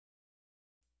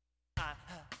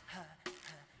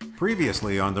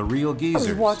Previously on The Real I Geezers.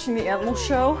 was watching the animal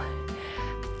show,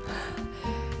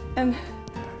 and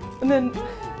then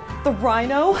the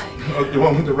rhino. Oh, the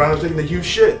one with the rhino taking the huge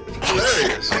shit. It's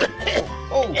hilarious.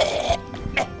 Oh,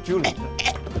 Julie.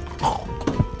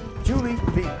 Julie,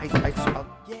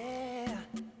 yeah.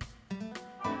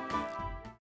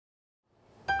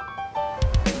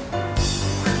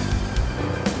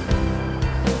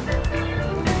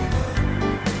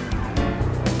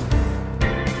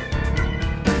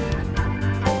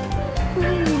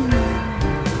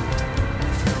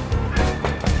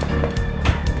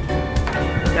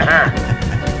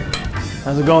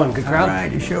 How's it going? Good crowd? All right,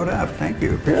 you showed up. Thank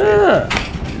you. Appreciate it.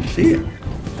 Good to see you.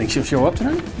 Think she'll show up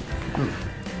tonight?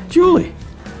 Julie.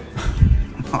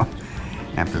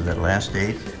 After that last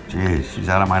date, geez, she's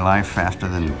out of my life faster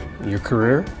than... Your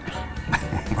career?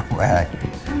 Well,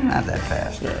 not that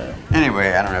fast. Yeah.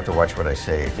 Anyway, I don't have to watch what I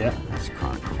say. Yeah. That's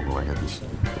kind of cool. I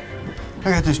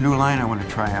got this new line I want to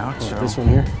try out. Oh, so this one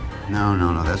here? No,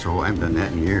 that's old. I haven't done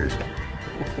that in years.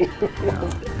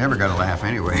 Never got a laugh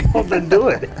anyway. Well, then do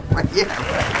it. Yeah.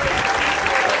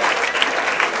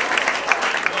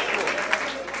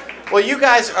 Well, you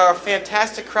guys are a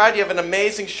fantastic crowd. You have an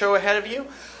amazing show ahead of you.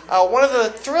 One of the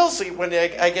thrills when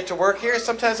I get to work here is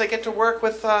sometimes I get to work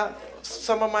with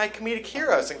some of my comedic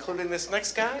heroes, including this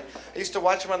next guy. I used to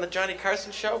watch him on the Johnny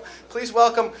Carson show. Please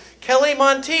welcome Kiley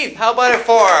Monteith. How about it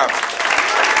for him?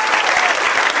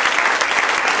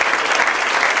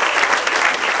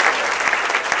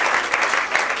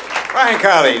 Brian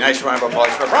Kiley. Nice round of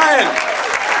applause for Brian.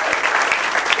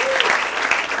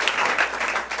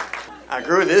 I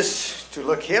grew this to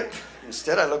look hip.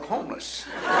 Instead, I look homeless.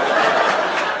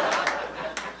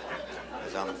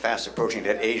 As I'm fast approaching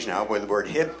that age now where the word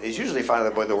hip is usually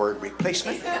followed by the word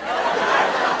replacement.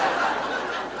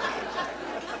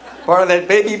 Part of that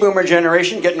baby boomer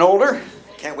generation getting older.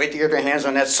 Can't wait to get their hands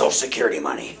on that Social Security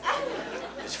money.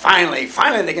 'Cause finally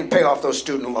they can pay off those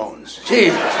student loans.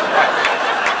 Jesus.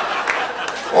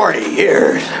 40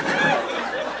 years.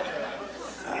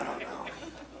 I don't know.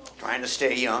 Trying to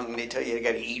stay young. They tell you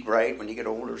got to eat right when you get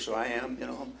older, so I am,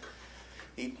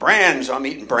 Eat bran, so I'm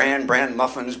eating bran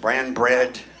muffins, bran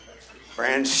bread,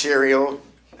 bran cereal,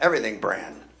 everything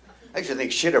bran. I used to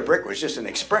think shit or brick was just an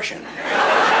expression.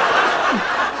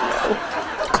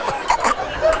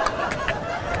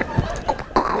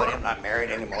 But I'm not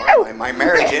married anymore. My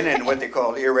marriage ended in what they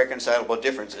call irreconcilable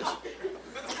differences.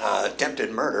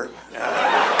 Attempted murder.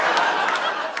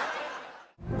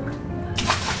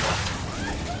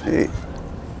 Hey,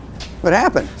 what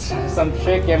happened? Some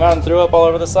chick came out and threw up all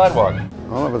over the sidewalk.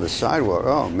 All over the sidewalk.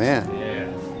 Oh man.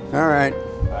 Yeah. All right.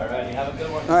 All right, you have a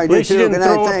good one. All right, At least you you too. didn't Good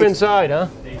night, throw up thanks. inside, huh?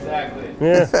 Exactly.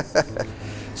 Yeah.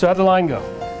 So how'd the line go?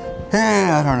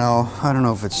 I don't know. I don't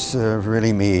know if it's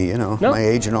really me, No? my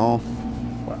age and all.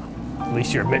 Well, at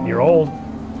least you're admitting you're old.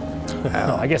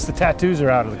 I guess the tattoos are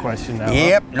out of the question now.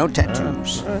 Yep, no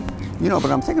tattoos. All right.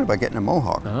 But I'm thinking about getting a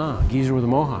mohawk. Ah, geezer with a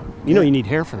mohawk. You know you need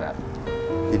hair for that.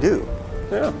 You do?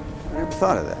 Yeah. I never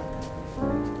thought of that.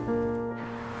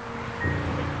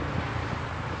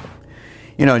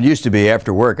 It used to be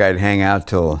after work I'd hang out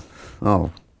till,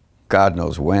 God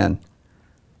knows when.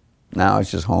 Now it's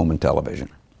just home and television.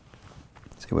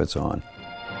 See what's on.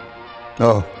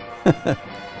 Oh, a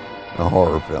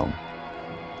horror film.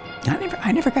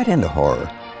 I never got into horror.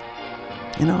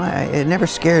 It never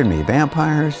scared me.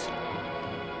 Vampires,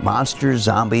 monsters,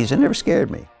 zombies, it never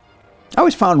scared me. I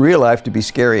always found real life to be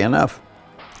scary enough.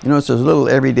 It's those little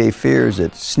everyday fears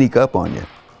that sneak up on you.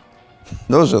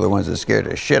 Those are the ones that scare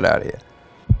the shit out of you.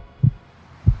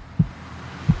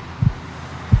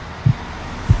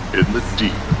 In the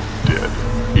deep, dead,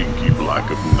 inky black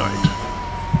of night,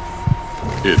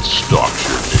 it stalks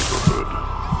your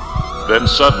neighborhood. Then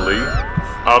suddenly,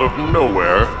 out of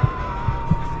nowhere,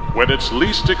 when it's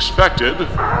least expected,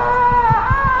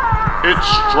 it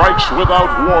strikes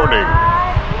without warning.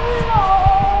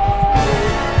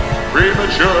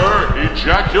 Premature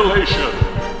ejaculation.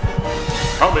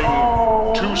 Coming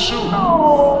too soon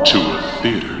to a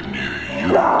theater near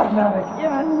you.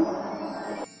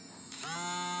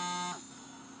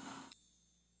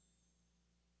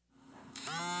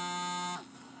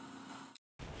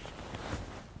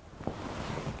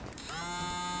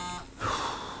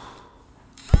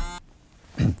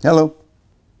 Hello?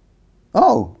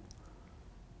 Oh.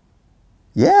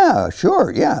 Yeah,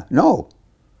 sure, yeah, no.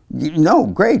 No,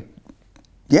 great.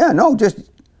 Yeah, no,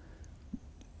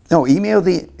 email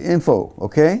the info,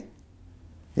 okay?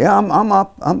 Yeah, I'm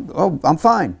up. I'm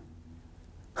fine.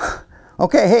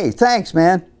 Okay, hey, thanks,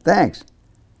 man. Thanks.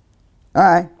 All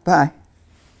right, bye.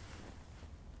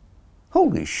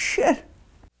 Holy shit.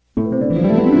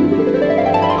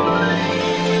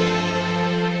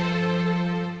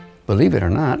 believe it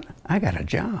or not, I got a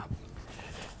job.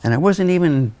 And I wasn't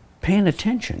even paying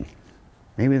attention.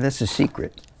 Maybe that's a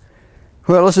secret.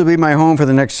 Well, this will be my home for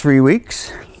the next 3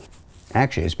 weeks.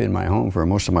 Actually, it's been my home for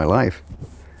most of my life.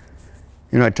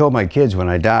 You know, I told my kids when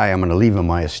I die, I'm going to leave them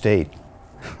my estate.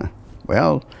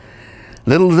 Well,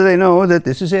 little do they know that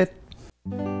this is it.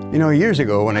 You know, years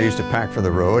ago when I used to pack for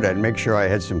the road, I'd make sure I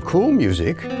had some cool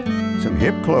music, some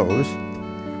hip clothes,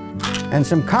 and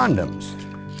some condoms.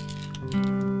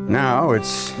 Now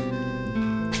it's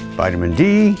vitamin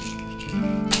D,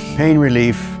 pain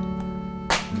relief,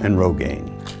 and Rogaine.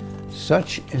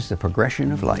 Such is the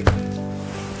progression of life.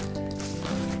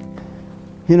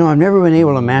 You know, I've never been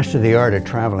able to master the art of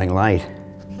traveling light.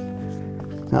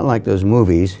 Not like those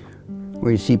movies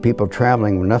where you see people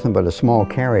traveling with nothing but a small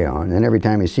carry-on, and every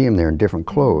time you see them, they're in different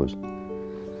clothes.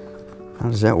 How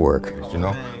does that work? You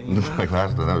know, like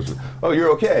last time, that was. Oh,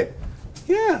 you're okay.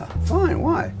 Yeah, fine.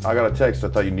 Why? I got a text. I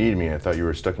thought you needed me. I thought you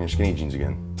were stuck in your skinny jeans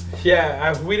again.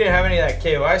 Yeah, we didn't have any of that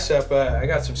KOI stuff, but I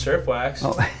got some surf wax.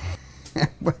 Oh,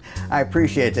 I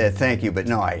appreciate that. Thank you, but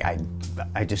no,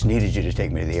 I just needed you to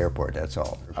take me to the airport. That's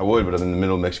all. I would, but I'm in the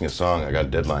middle of mixing a song. I got a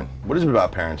deadline. What is it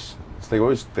about parents? They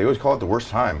always call it the worst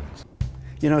time.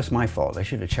 You know, it's my fault. I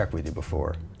should have checked with you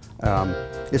before.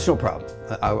 It's no problem.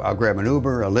 I'll grab an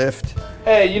Uber, a Lyft.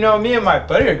 Hey, you know, me and my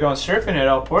buddy are going surfing at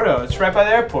El Porto. It's right by the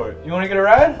airport. You want to get a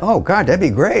ride? Oh, God, that'd be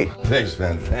great. Thanks,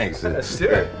 man. Thanks. Let's do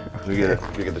it. We get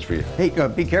this for you. Hey,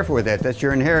 be careful with that. That's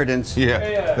your inheritance. Yeah.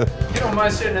 Hey, you don't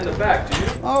mind sitting in the back, do you?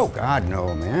 Oh, God,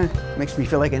 no, man. Makes me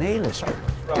feel like an A-lister.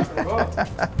 Rock and roll.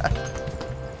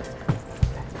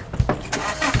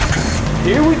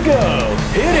 Here we go.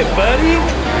 Hit it, buddy.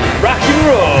 Rock and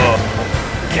roll.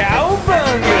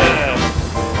 Cowabunga.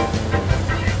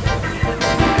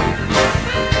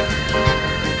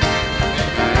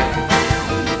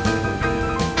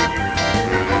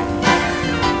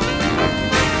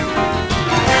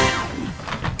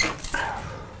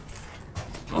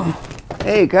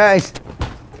 Hey, guys.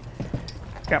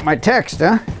 Got my text,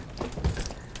 huh?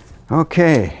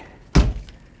 Okay.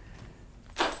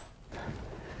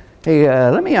 Hey,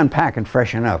 let me unpack and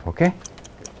freshen up, okay?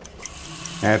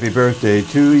 Happy birthday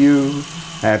to you.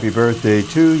 Happy birthday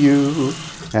to you.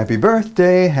 Happy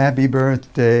birthday, happy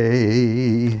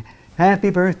birthday. Happy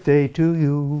birthday to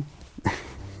you.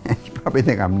 You probably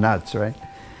think I'm nuts, right?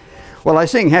 Well, I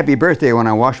sing happy birthday when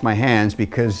I wash my hands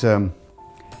because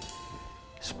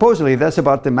supposedly that's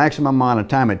about the maximum amount of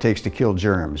time it takes to kill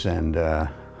germs. And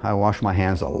I wash my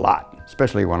hands a lot,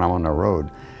 especially when I'm on the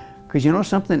road. Because you know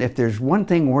something? If there's one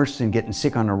thing worse than getting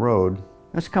sick on the road,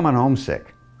 that's coming home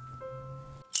sick.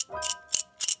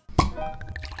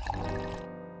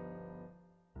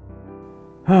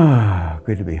 Ah,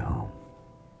 good to be home.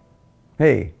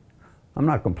 Hey, I'm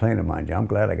not complaining, mind you. I'm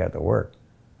glad I got to work.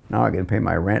 Now I can pay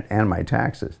my rent and my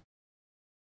taxes.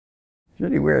 It's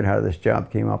really weird how this job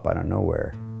came up out of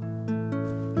nowhere.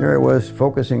 There I was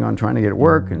focusing on trying to get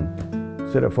work and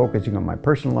instead of focusing on my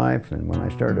personal life, and when I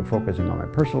started focusing on my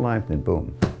personal life, then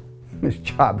boom, this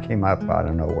job came up out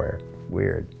of nowhere.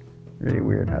 Weird, really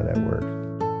weird how that works.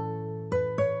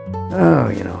 Oh,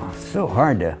 you know, it's so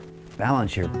hard to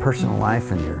balance your personal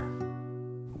life and your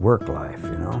work life,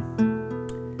 you know.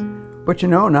 But you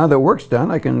know, now that work's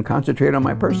done, I can concentrate on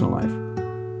my personal life.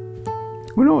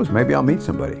 Who knows, maybe I'll meet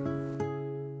somebody.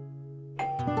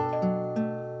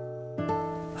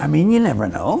 I mean, you never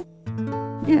know.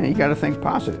 Yeah, you gotta think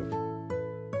positive.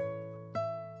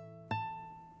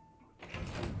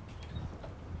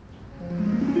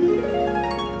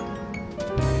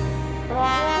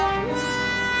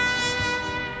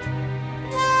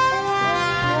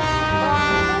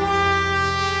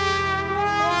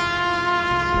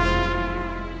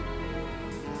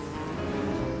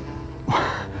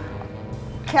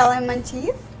 Kiley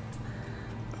Monteith?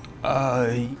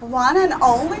 One and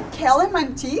only Kiley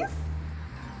Monteith?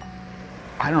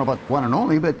 I don't know about one and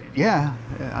only, but yeah,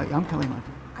 I'm Kiley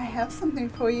Monteith. I have something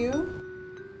for you.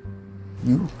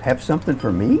 You have something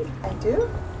for me? I do.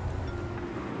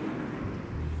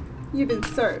 You've been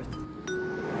served.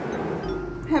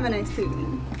 Have a nice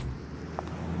evening.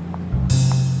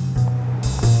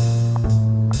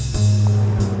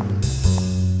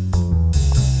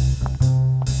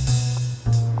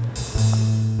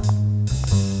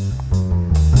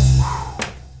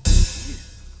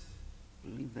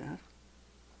 Believe that?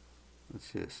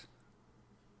 What's this?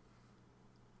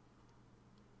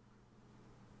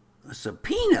 A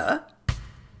subpoena?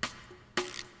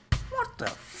 What the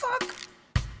fuck?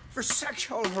 For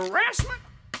sexual harassment?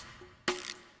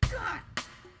 God,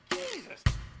 Jesus.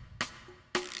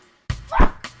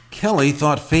 Fuck! Kelly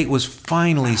thought fate was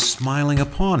finally smiling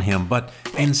upon him, but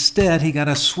instead he got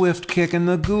a swift kick in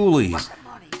the ghoulies,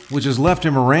 which has left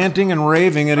him ranting and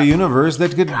raving at a universe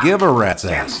that could give a rat's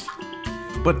ass.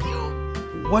 But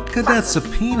what could that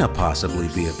subpoena possibly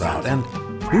be about, and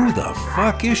who the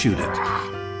fuck issued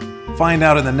it? Find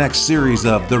out in the next series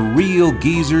of The Real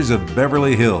Geezers of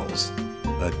Beverly Hills,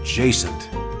 Adjacent.